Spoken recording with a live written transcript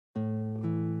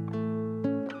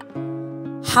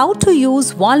How to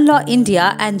use OneLaw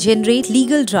India and generate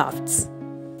legal drafts.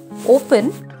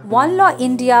 Open OneLaw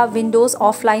India Windows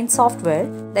offline software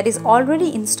that is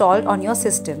already installed on your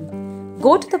system.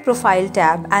 Go to the Profile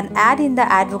tab and add in the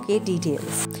advocate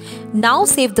details. Now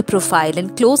save the profile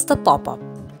and close the pop-up.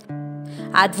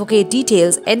 Advocate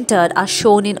details entered are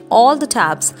shown in all the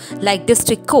tabs like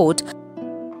District Court,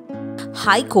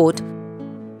 High Court,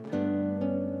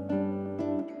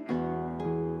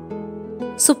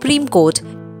 Supreme Court,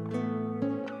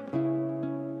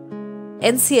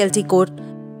 NCLT Court,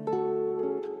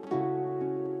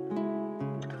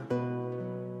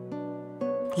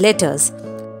 letters.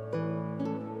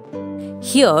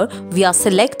 Here, we are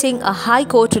selecting a High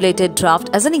Court related draft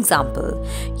as an example.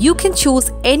 You can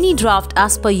choose any draft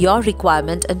as per your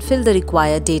requirement and fill the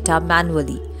required data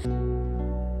manually.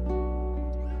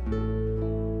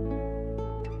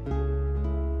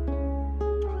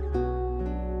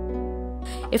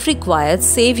 If required,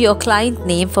 save your client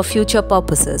name for future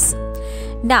purposes.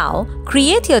 Now,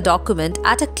 create your document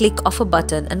at a click of a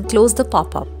button and close the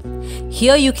pop-up.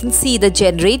 Here you can see the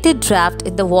generated draft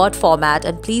in the Word format,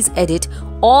 and please edit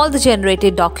all the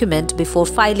generated document before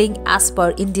filing as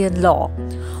per Indian law.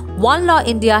 OneLaw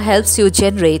India helps you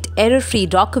generate error-free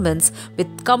documents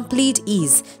with complete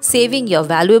ease, saving your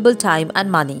valuable time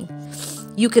and money.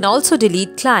 You can also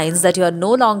delete clients that you are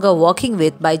no longer working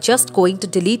with by just going to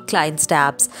Delete Clients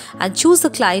tabs and choose the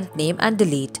client name and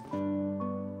delete.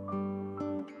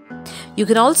 You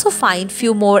can also find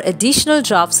few more additional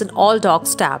drafts in All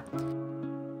Docs tab.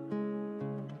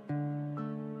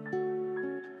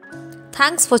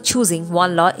 Thanks for choosing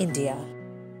OneLaw India.